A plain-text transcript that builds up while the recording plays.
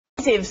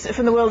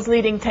From the world's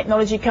leading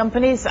technology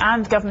companies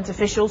and government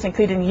officials,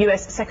 including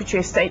US Secretary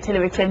of State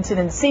Hillary Clinton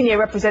and senior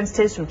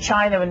representatives from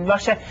China and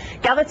Russia,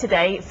 gathered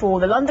today for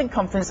the London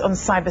Conference on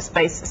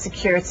Cyberspace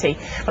Security.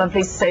 Well, I'm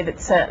pleased to say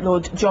that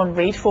Lord John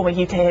Reid, former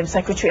UK Home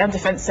Secretary and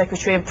Defence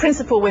Secretary and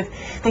principal with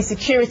the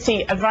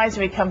security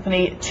advisory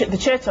company, the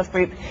Chertoff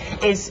Group,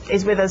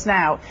 is with us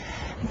now.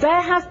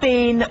 There have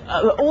been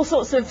all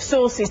sorts of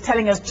sources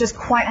telling us just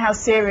quite how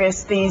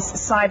serious these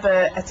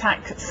cyber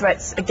attack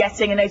threats are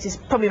getting. I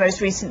noticed probably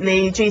most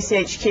recently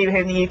GCHQ here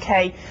in the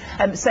UK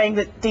saying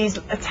that these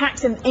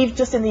attacks, even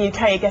just in the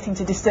UK, are getting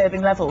to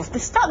disturbing levels. The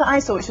stat that I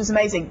saw, which was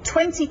amazing,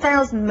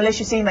 20,000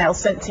 malicious emails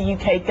sent to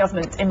UK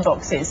government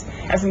inboxes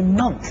every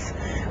month,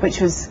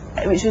 which was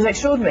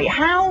extraordinary.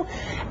 How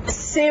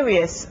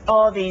serious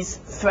are these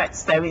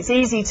threats, though? It's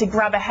easy to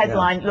grab a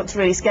headline that looks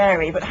really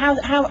scary, but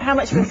how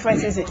much of a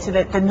threat is it to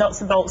the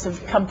nuts and bolts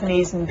of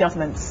companies and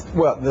governments?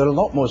 Well, they're a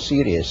lot more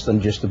serious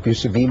than just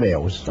abusive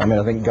emails. I mean,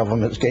 I think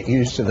governments get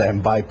used to them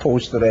by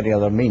post or any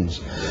other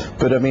means.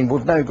 But I mean,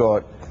 we've now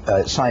got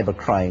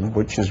cybercrime,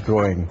 which is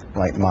growing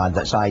like mad.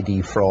 That's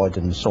ID fraud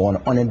and so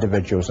on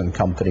individuals and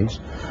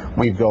companies.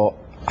 We've got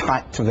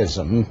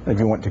hacktivism, if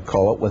you want to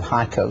call it, with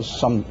hackers,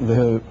 some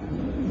who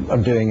are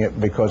doing it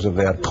because of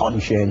their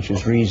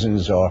conscientious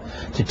reasons or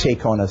to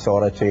take on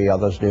authority,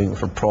 others doing it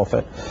for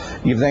profit.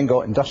 You've then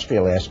got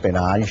industrial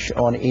espionage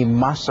on a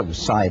massive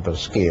cyber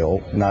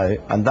scale now,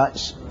 and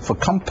that's for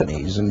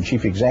companies and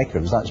chief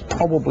executives. That's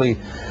probably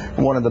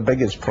one of the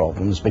biggest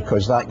problems,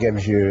 because that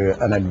gives you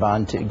an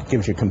advantage,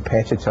 gives your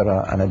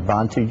competitor an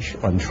advantage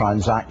on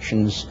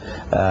transactions.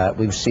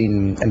 We've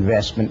seen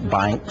investment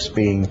banks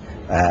being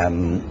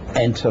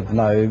entered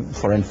now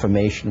for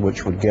information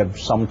which would give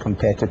some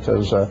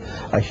competitors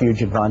a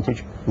huge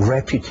advantage.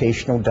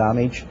 Reputational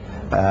damage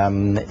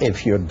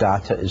if your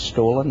data is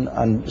stolen.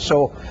 And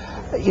so,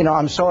 you know,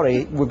 I'm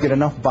sorry, we've got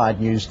enough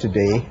bad news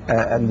today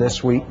and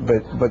this week,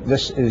 but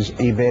this is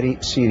a very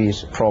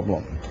serious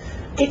problem.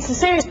 It's a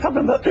serious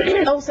problem, but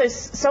also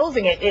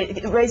solving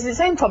it raises its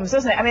own problems,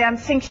 doesn't it? I mean, I'm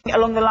thinking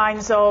along the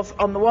lines of,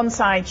 on the one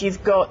side,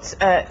 you've got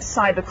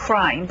cyber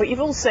crime, but you've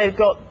also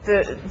got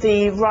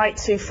the right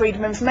to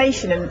freedom of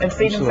information and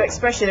freedom of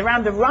expression.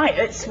 Around the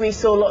riots, we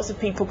saw lots of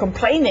people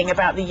complaining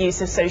about the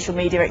use of social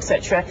media,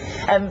 etc.,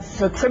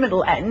 for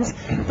criminal ends,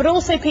 but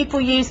also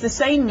people use the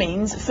same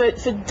means for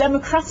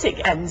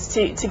democratic ends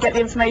to get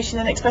the information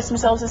and express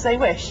themselves as they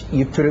wish.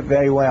 You put it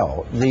very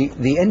well.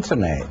 The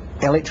internet,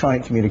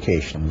 electronic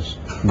communications,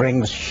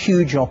 brings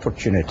huge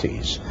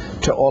opportunities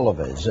to all of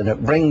us, and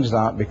it brings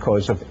that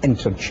because of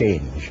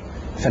interchange.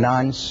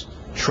 Finance,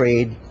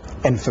 trade,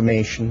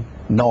 information,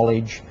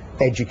 knowledge,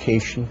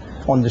 education.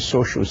 On the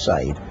social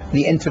side,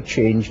 the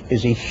interchange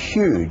is a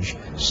huge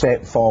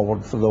step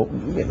forward for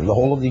the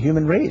whole of the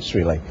human race,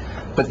 really.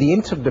 But the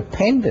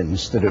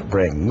interdependence that it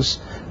brings,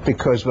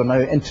 because we're now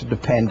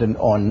interdependent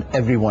on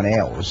everyone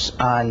else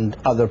and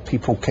other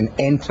people can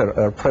enter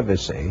our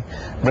privacy,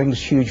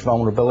 brings huge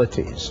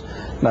vulnerabilities.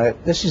 Now,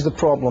 this is the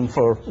problem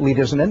for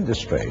leaders in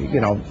industry, you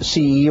know,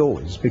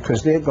 CEOs,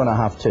 because they're going to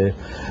have to,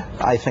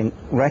 I think,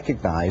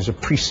 recognise,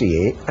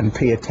 appreciate and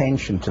pay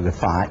attention to the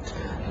fact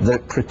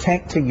that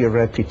protecting your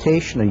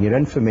reputation and your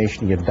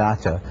information, your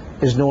data,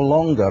 is no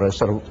longer a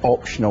sort of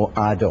optional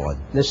add-on.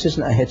 This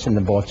isn't a hit in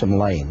the bottom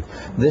line.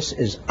 This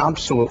is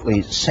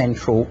absolutely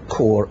central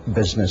core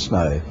business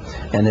now.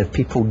 And if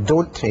people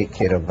don't take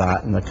care of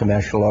that in the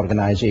commercial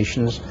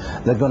organisations,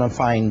 they're going to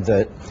find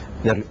that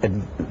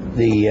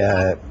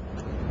the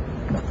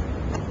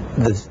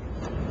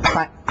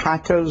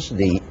hackers,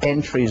 the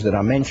entries that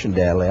I mentioned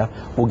earlier,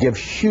 will give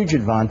huge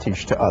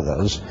advantage to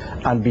others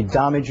and be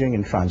damaging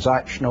in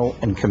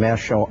transactional, in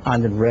commercial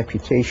and in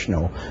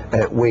reputational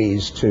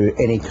ways to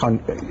any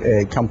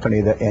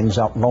company that ends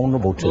up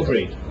vulnerable to it.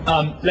 Agreed.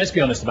 Let's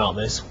be honest about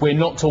this. We're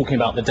not talking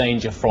about the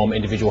danger from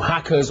individual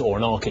hackers or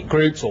anarchic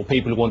groups or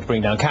people who want to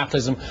bring down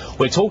capitalism.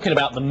 We're talking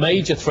about the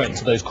major threat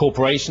to those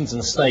corporations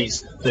and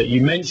states that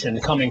you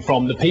mentioned coming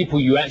from the people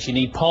you actually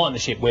need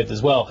partnership with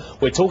as well.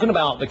 We're talking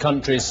about the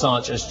countries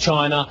such as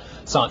China,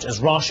 such as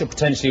Russia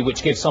potentially,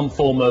 which gives some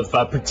form of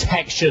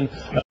protection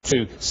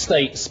to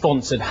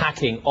state-sponsored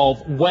hacking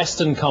of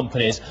Western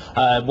companies,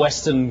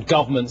 Western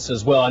governments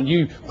as well. And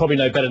you probably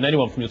know better than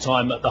anyone from your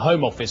time at the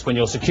Home Office when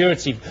your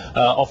security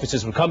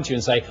officers would come to you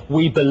and say,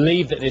 we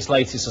believe that this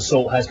latest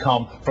assault has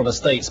come from a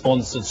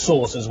state-sponsored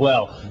source as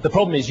well. The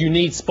problem is you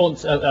need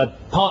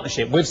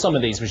partnership with some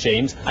of these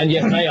regimes, and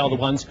yet they are the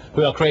ones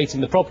who are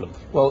creating the problem.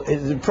 Well,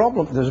 there's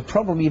a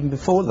problem even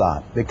before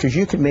that, because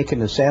you can make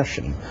an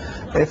assertion.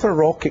 If a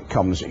rocket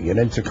comes at you, an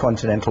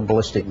intercontinental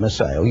ballistic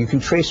missile, you can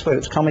trace where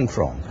it's coming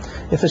from.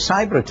 If a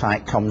cyber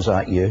attack comes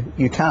at you,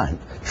 you can't.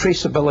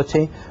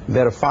 Traceability,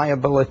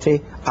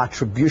 verifiability,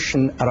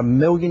 attribution are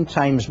 1,000,000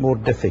 times more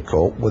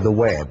difficult with the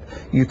web.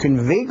 You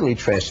can vaguely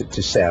trace it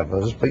to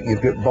servers, but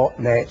you've got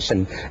botnets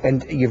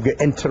and you've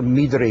got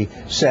intermediary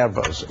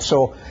servers.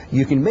 So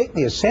you can make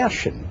the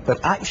assertion, but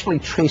actually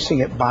tracing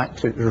it back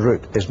to the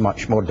root is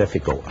much more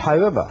difficult.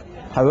 However,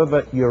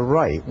 However, you're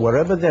right,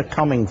 wherever they're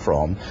coming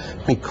from,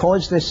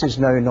 because this is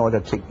now not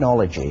a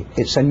technology,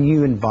 it's a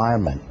new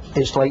environment.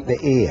 It's like the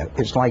air,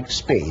 it's like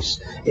space,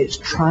 it's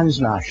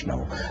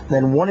transnational.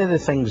 Then one of the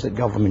things that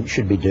government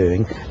should be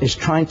doing is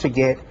trying to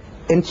get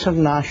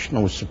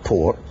international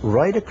support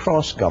right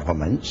across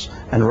governments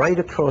and right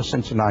across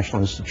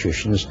international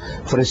institutions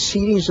for a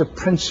series of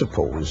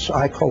principles,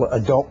 I call it a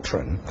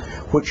doctrine,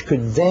 which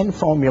could then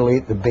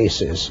formulate the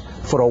basis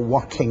for a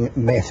working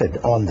method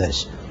on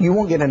this. You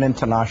won't get an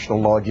international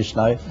law just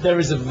now. There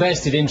is a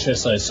vested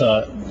interest, though,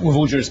 sir, with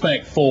all due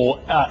respect, for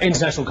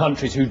international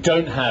countries who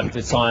don't have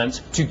the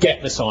science to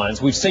get the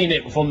science. We've seen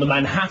it from the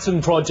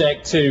Manhattan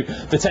Project to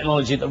the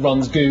technology that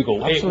runs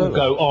Google. Absolutely. It will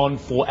go on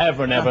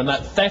forever and ever, and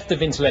that theft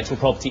of intellectual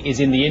property is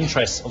in the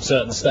interests of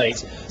certain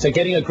states. So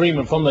getting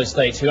agreement from those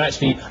states who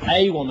actually,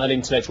 A, want that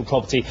intellectual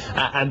property,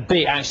 and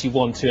B, actually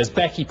want to, as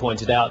Becky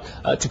pointed out,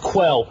 to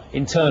quell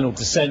internal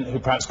dissent who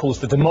perhaps calls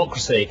for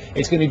democracy,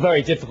 it's going to be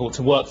very difficult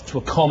to work to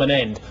a common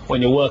end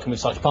when you're working with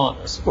such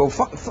partners. Well,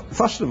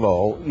 first of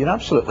all, you're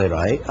absolutely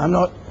right. I'm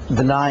not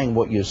denying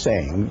what you're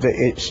saying, but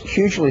it's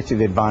hugely to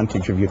the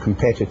advantage of your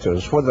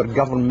competitors, whether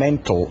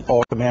governmental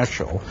or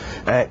commercial,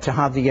 to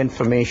have the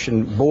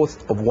information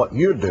both of what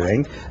you're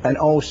doing and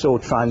also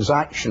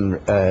transaction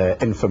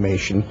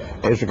information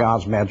as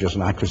regards mergers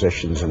and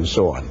acquisitions and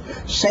so on.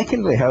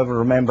 Secondly, however,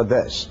 remember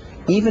this.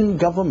 Even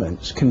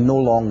governments can no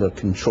longer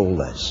control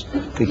this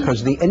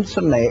because the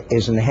internet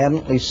is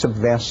inherently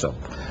subversive.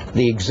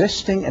 The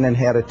existing and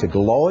inherited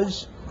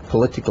laws,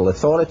 political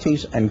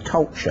authorities and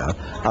culture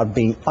are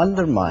being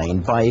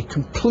undermined by a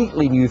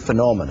completely new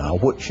phenomena,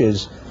 which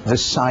is the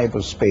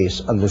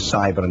cyberspace and the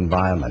cyber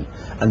environment.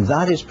 And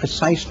that is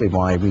precisely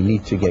why we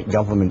need to get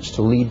governments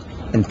to lead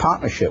in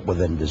partnership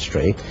with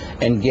industry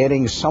in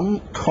getting some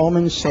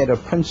common set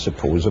of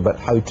principles about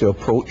how to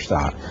approach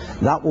that.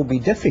 That will be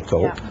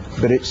difficult,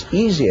 but it's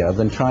easier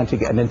than trying to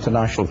get an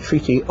international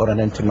treaty or an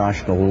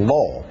international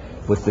law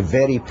with the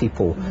very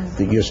people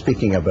that you're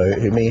speaking about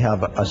who may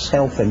have a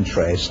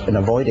self-interest in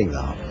avoiding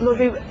that. Lord,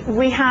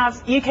 we have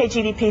UK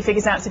GDP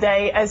figures out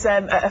today. As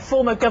a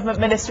former government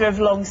minister of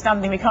long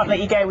standing, we can't let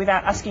you go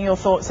without asking your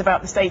thoughts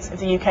about the state of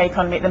the UK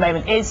economy at the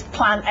moment. Is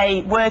Plan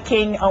A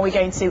working? Are we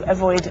going to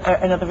avoid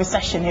another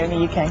recession here in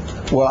the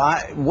UK? Well,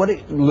 what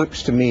it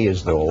looks to me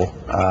as though,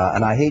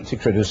 and I hate to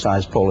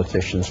criticise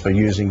politicians for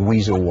using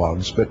weasel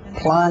words, but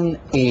Plan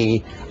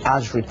A,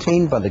 as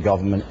retained by the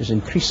government, is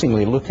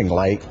increasingly looking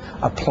like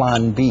a Plan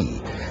B.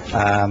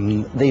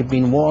 They've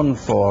been warned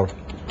for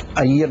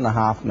a year and a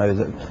half now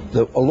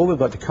that although we've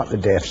got to cut the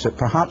deficit,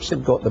 perhaps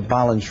they've got the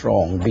balance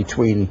wrong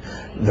between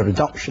the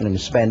reduction in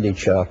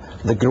expenditure,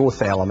 the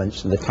growth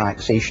elements and the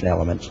taxation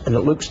elements, and it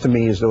looks to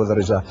me as though there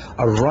is a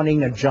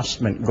running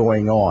adjustment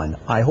going on.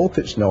 I hope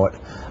it's not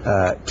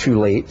too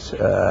late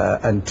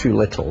and too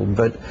little,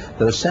 but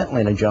there is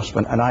certainly an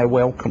adjustment, and I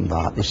welcome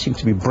that. They seem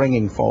to be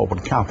bringing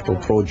forward capital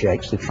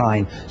projects to try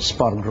and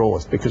spur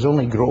growth, because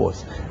only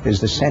growth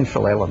is the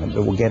central element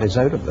that will get us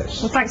out of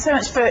this. Well, thanks so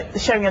much for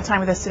sharing your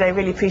time with us today.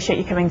 Really appreciate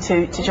you coming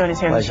to join us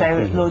here on the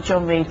show. Lord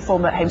John Reid,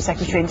 former Home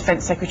Secretary and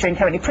Defence Secretary, and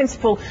currently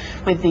Principal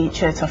with the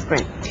Chertoff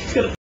Group.